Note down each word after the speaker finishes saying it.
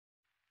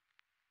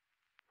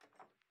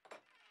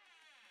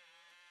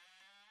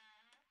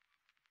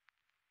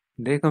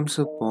There comes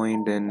a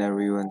point in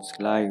everyone's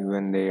life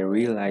when they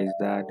realize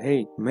that,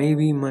 hey,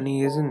 maybe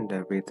money isn't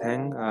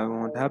everything, I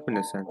want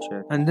happiness and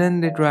shit. And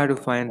then they try to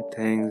find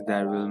things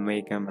that will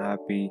make them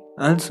happy.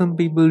 And some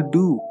people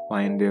do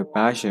find their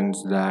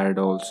passions that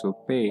also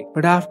pay.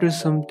 But after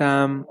some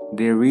time,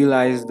 they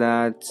realize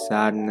that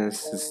sadness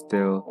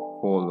still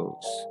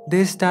follows.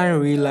 They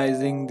start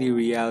realizing the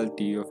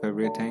reality of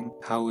everything,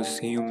 how us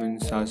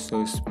humans are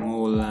so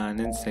small and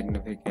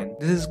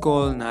insignificant. This is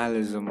called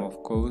nihilism,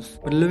 of course,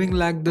 but living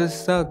like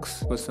this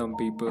sucks for some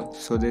people.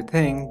 So they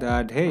think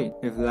that, hey,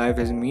 if life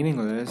is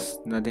meaningless,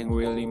 nothing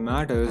really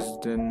matters,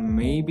 then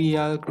maybe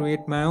I'll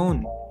create my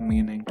own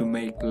meaning to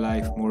make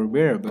life more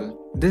bearable.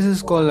 This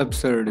is called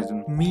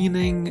absurdism,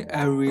 meaning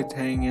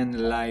everything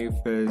in life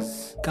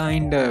is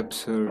kinda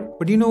absurd.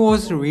 But you know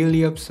what's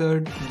really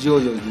absurd?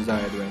 JoJo's Bizarre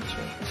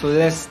Adventure. So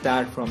let's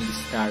start from the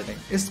starting.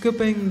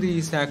 Skipping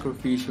the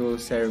sacrificial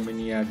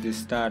ceremony at the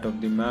start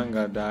of the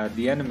manga that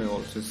the anime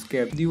also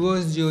skipped, the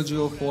worst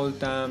JoJo of all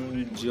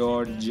time,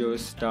 JoJo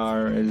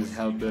Star, is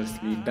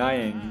helplessly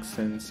dying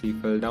since he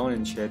fell down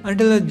in shit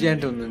until a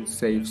gentleman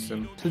saves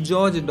him. So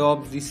George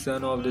adopts the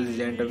son of this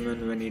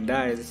gentleman when he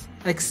dies,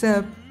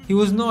 except he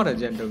was not a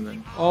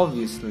gentleman,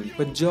 obviously,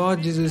 but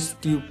George is a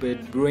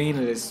stupid,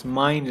 brainless,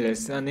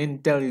 mindless,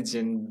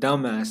 unintelligent,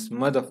 dumbass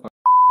motherfucker.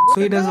 So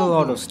he does a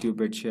lot of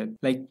stupid shit,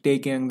 like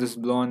taking this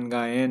blonde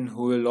guy in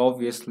who will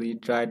obviously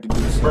try to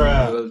do some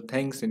evil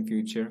things in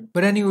future.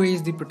 But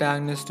anyways, the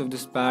protagonist of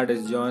this part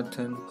is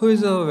Jonathan, who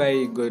is a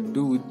very good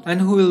dude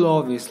and who will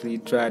obviously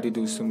try to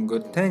do some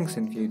good things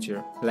in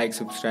future, like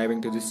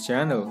subscribing to this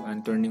channel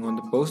and turning on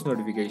the post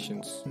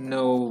notifications.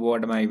 No,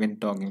 what am I even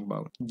talking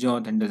about?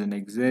 Jonathan doesn't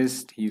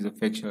exist, he's a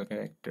fictional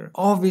character.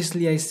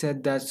 Obviously I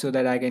said that so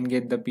that I can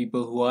get the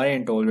people who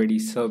aren't already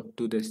subbed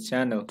to this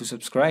channel to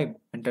subscribe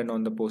and turn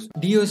on the post.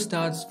 Dio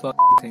starts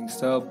fucking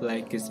things up,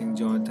 like kissing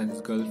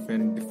Jonathan's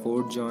girlfriend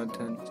before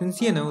Jonathan, since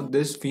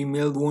this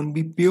female won't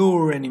be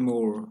pure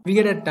anymore. We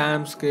get a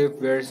time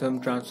skip where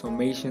some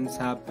transformations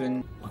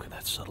happen. Look at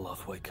that subtle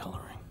off-white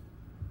coloring.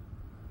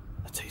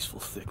 The tasteful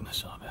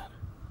thickness of it.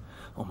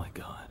 Oh my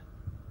god.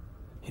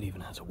 It even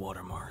has a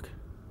watermark.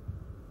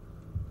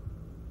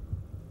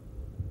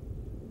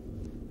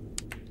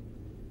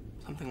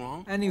 Something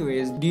wrong?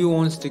 Anyways, Dio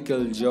wants to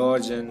kill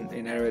George and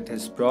inherit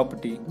his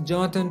property.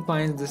 Jonathan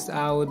finds this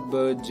out,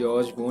 but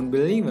George won't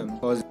believe him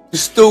cause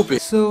Stupid!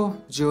 So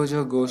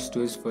JoJo goes to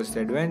his first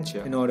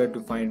adventure in order to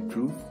find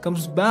proof,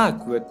 comes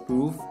back with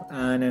proof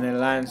and an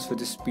alliance with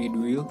the speed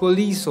wheel.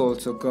 Police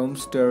also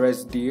comes to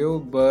arrest Dio,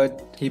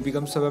 but he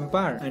becomes a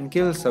vampire and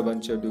kills a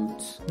bunch of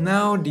dudes.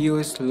 Now Dio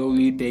is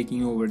slowly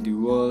taking over the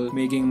world,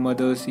 making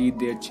mothers eat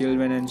their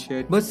children and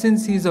shit. But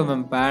since he's a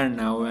vampire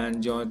now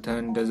and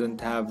Jonathan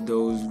doesn't have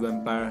those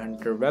vampire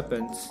hunter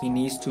weapons, he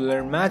needs to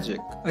learn magic.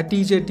 A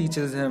teacher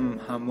teaches him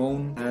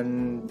Hamon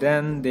and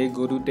then they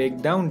go to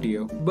take down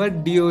Dio.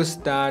 But Dio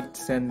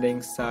starts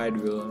sending side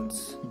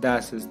villains.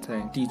 That's his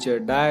thing. Teacher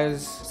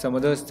dies, some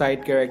other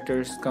side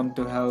characters come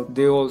to help.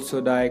 They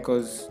also die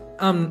cause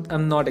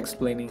I'm not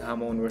explaining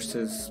Hamon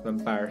versus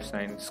vampire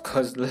science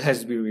cause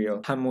let's be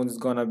real, Hamon's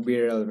gonna be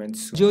irrelevant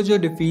soon.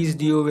 JoJo defeats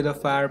Dio with a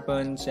fire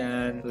punch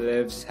and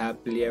lives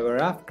happily ever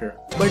after.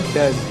 But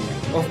does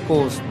he? Of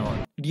course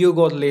not. Dio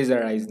got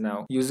laser eyes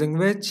now, using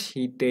which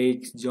he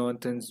takes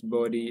Jonathan's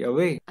body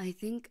away. I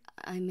think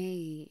I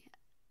may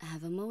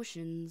have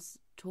emotions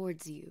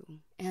towards you,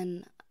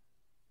 and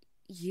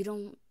you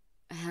don't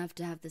have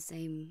to have the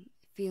same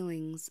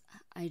feelings.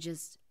 I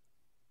just,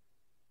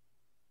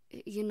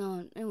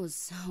 it was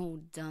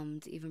so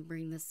dumb to even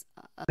bring this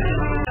up.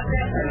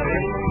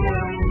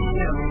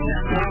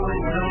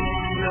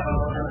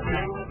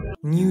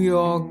 New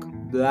York,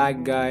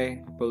 black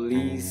guy,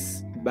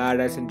 police,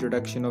 badass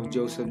introduction of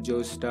Joseph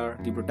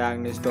Joestar, the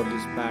protagonist of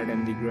this part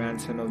and the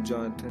grandson of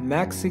Jonathan.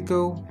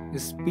 Mexico,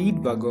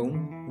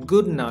 Speedwagon,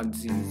 good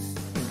Nazis,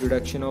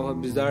 introduction of a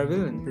bizarre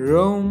villain.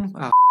 Rome,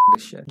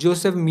 this shit.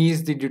 Joseph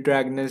meets the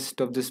protagonist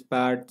of this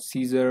part,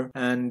 Caesar,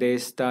 and they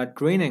start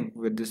training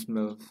with this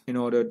MILF in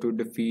order to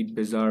defeat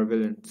bizarre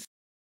villains.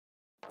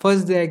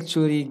 First they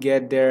actually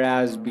get their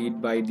ass beat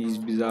by these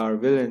bizarre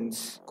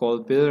villains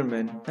called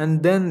Pillarmen,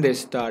 and then they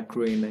start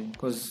training,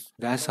 cause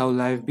that's how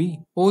life be.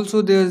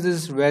 Also there's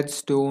this red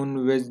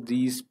stone which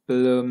these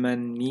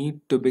Pillarmen need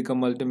to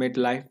become ultimate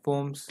life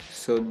forms,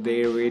 so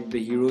they raid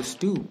the heroes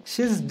too.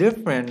 Shit's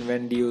different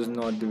when Dio's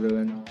not the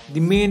villain.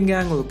 The main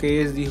gang, okay,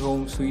 is the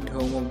home sweet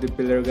home of the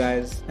pillar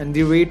guys, and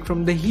the raid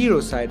from the hero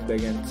side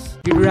begins.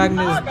 The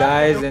protagonist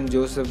dies and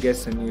Joseph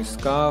gets a new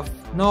scarf.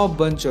 Now a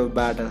bunch of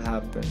battle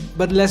happen.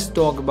 But let's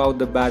talk about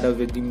the battle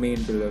with the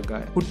main pillar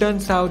guy, who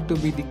turns out to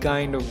be the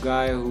kind of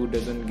guy who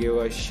doesn't give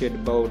a shit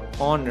about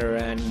honor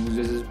and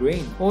uses his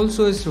brain.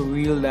 Also it's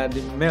revealed that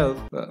the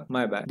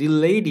MILF, the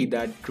lady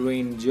that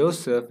trained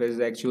Joseph is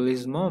actually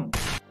his mom.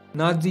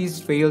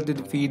 Nazis fail to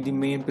defeat the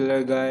main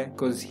pillar guy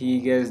cause he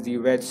gets the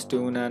red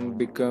stone and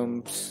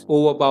becomes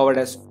overpowered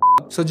as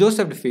so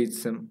Joseph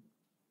defeats him,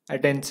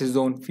 attends his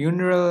own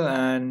funeral,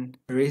 and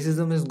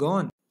racism is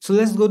gone. So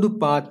let's go to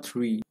part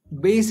 3.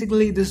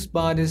 Basically, this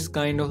part is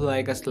kind of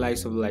like a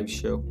slice of life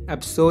show.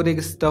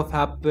 Episodic stuff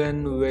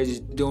happen which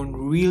don't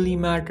really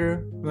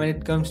matter when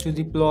it comes to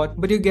the plot,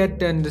 but you get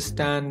to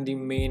understand the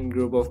main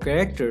group of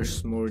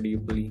characters more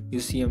deeply.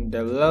 You see them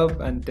develop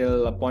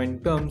until a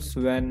point comes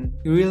when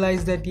you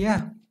realize that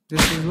yeah,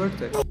 this is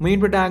worth it. Main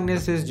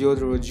protagonist is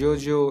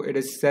JoJo. It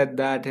is said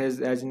that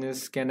his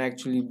edginess can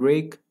actually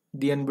break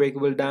the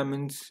unbreakable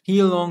diamonds. He,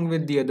 along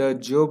with the other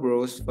Joe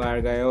Bros,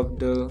 Fire Guy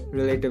Abdul,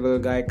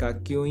 relatable guy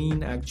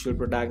Kakyoin, actual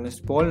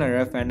protagonist Paul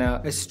Naref, and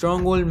a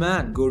strong old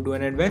man go to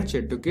an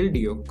adventure to kill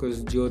Dio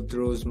because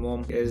Jotaro's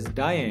mom is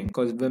dying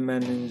because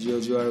women in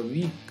JoJo are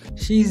weak.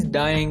 She's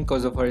dying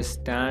because of her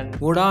stand.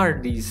 What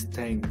are these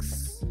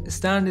things?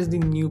 Stand is the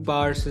new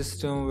power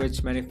system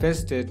which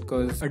manifested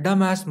because a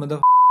dumbass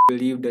motherfucker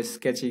believed a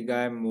sketchy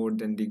guy more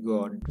than the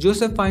god.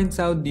 Joseph finds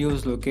out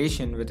Dio's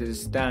location with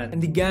his stand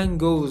and the gang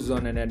goes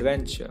on an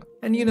adventure.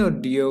 And you know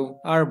Dio,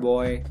 our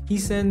boy, he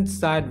sends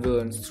side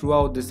villains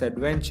throughout this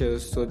adventure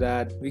so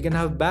that we can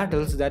have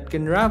battles that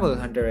can rival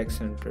Hunter x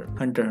Hunter.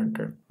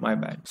 Hunter, my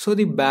bad. So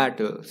the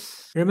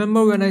battles.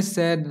 Remember when I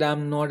said that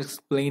I'm not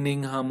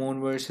explaining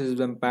Hamon versus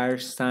Vampire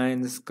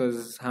Science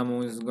cause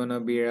Hamon is gonna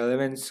be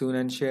relevant soon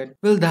and shit?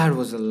 Well, that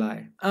was a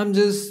lie.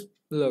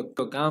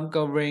 Look, I'm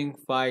covering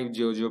 5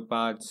 JoJo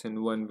parts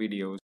in one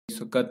video,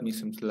 so cut me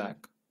some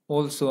slack.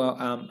 Also,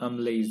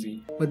 I'm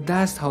lazy. But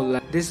that's how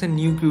there's a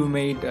new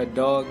crewmate, a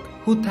dog,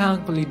 who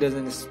thankfully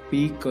doesn't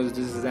speak cause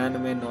this is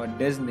anime not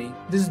Disney.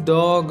 This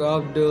dog,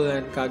 Abdul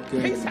and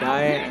Kakyoin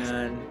die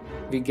and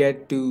we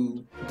get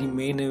to the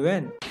main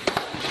event.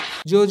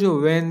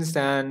 JoJo wins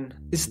and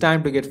it's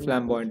time to get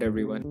flamboyant,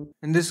 everyone.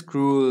 In this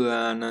cruel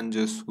and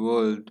unjust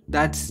world,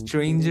 that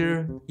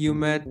stranger you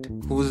met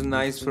who's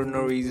nice for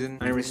no reason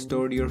and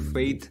restored your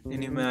faith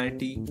in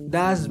humanity,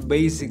 that's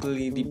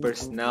basically the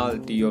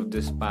personality of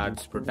this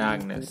part's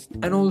protagonist.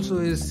 And also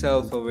he's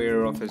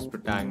self-aware of his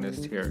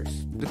protagonist here.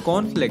 The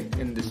conflict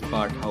in this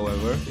part,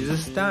 however, is a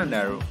stand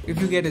arrow. If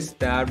you get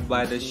stabbed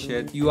by this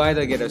shit, you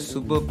either get a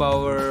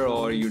superpower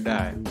or you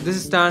die.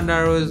 This stand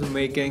arrow is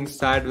making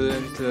side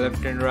villains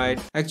left and right.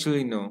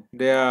 Actually no,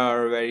 there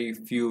are very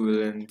few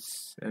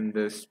villains in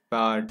this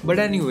part. But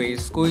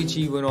anyways,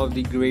 Koichi, one of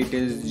the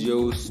greatest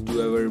Joes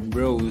to ever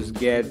bros,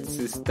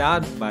 gets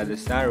stabbed by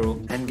this arrow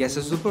and gets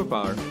a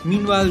superpower.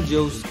 Meanwhile,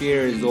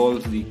 Josuke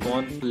resolves the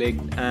conflict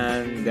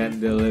and then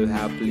they live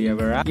happily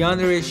ever after.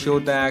 Yandere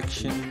showed the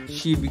action.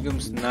 She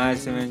becomes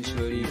nice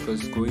eventually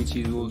because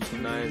Koichi is also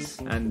nice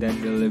and then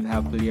they live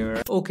happily ever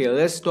after. Okay,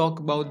 let's talk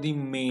about the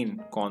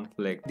main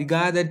conflict. The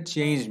guy that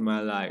changed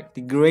my life.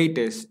 The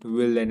greatest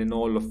villain in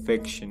all of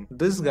fiction.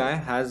 This guy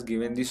has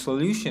given the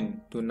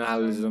solution to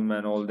nihilism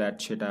and all that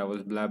shit I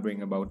was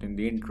blabbering about in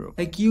the intro.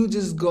 Like, you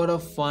just gotta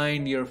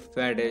find your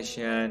fetish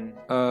and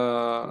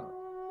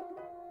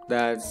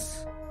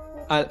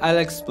I'll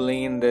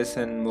explain this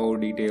in more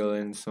detail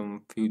in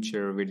some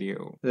future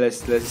video. Let's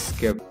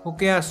skip.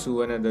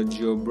 Okayasu, another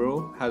Joe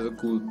bro, has a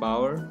cool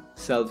power.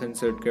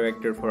 Self-insert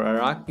character for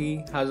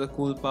Araki has a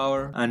cool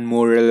power and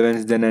more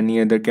relevance than any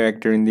other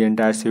character in the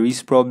entire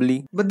series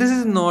probably. But this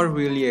is not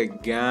really a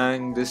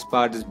gang. This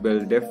part is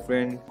built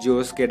different.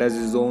 Josuke does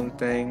his own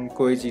thing,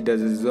 Koichi does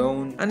his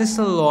own, and it's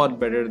a lot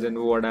better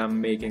than what I'm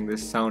making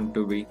this sound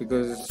to be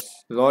because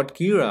Lord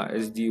Kira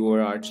is the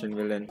overarching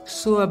villain.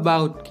 So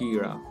about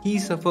Kira, he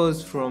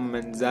suffers from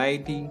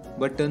anxiety,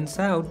 but turns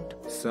out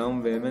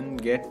some women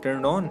get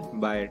turned on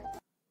by it.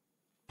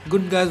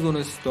 Good guys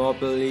wanna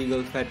stop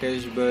illegal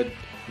fetish, but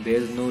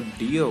there's no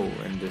Dio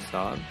in this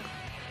arc.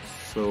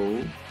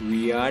 So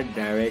we are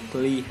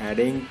directly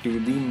heading to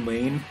the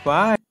main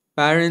fight.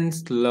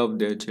 Parents love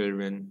their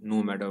children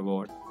no matter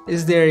what.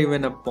 Is there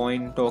even a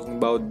point talking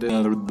about this?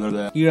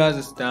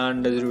 Kira's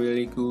stand is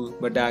really cool,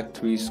 but Act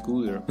 3 is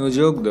cooler. No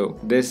joke though,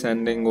 this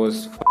ending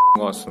was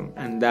awesome.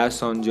 And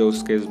that's on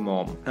Josuke's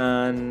mom.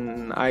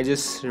 And I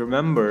just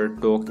remember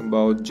talking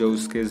about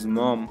Josuke's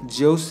mom.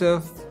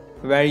 Joseph,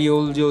 very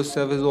old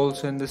Joseph, is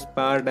also in this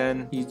part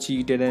and he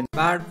cheated in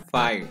part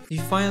 5. We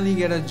finally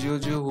get a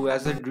JoJo who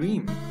has a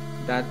dream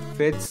that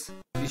fits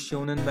the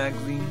shonen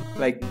magazine.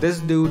 Like, this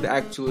dude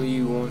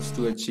actually wants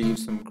to achieve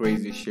some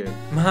crazy shit.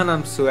 Man,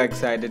 I'm so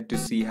excited to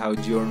see how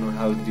Giorno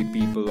helps the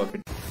people of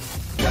it.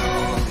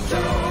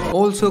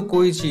 Also,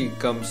 Koichi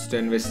comes to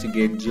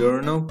investigate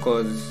Giorno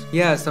cause,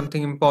 yeah,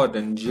 something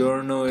important.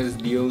 Giorno is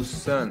Dio's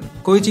son.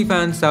 Koichi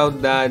finds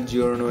out that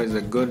Giorno is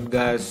a good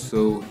guy,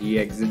 so he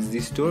exits the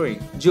story.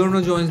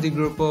 Giorno joins the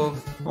group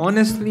of,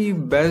 honestly,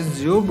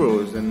 best Joe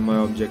bros in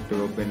my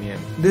objective opinion.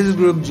 This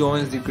group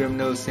joins the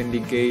criminal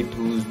syndicate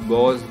whose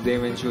boss they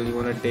eventually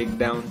wanna take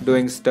down,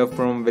 doing stuff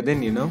from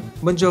within, you know.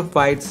 Bunch of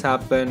fights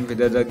happen with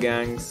other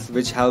gangs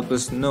which help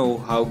us know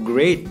how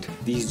great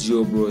these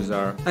Joe bros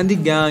are. And the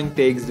gang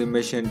takes the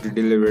mission to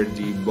deliver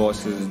the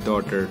boss's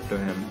daughter to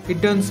him.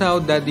 It turns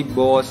out that the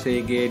boss,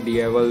 aka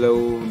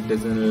Diavolo,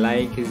 doesn't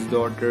like his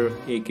daughter,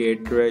 aka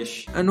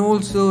Trish, and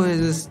also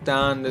his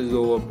stand is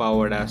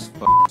overpowered as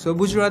fuck. So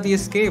Gujarati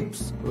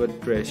escapes with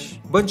Trish.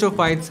 Bunch of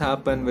fights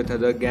happen with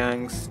other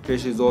gangs.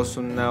 Trish is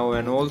awesome now,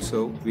 and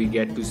also we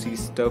get to see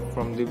stuff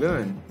from the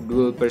villain.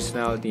 Dual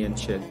personality and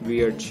shit.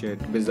 Weird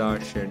shit. Bizarre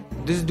shit.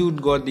 This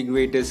dude got the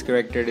greatest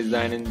character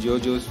design in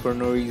JoJo's for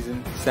no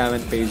reason.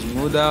 7-page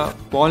Muda,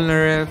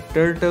 Polnareff,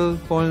 Turtle,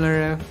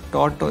 Polnareff,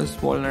 Tortoise,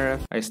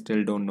 Polnareff. I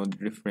still don't know the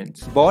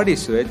difference. Body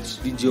switch.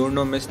 The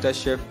Giorno Mista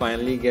chef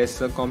finally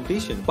gets a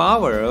completion.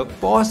 Power up.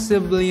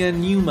 Possibly a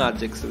new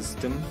magic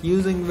system,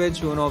 using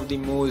which one of the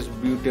most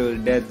brutal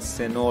deaths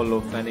in all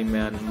of anime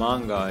and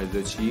manga is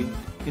achieved,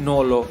 in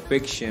all of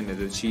fiction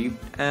is achieved,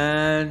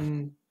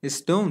 and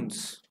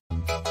stones.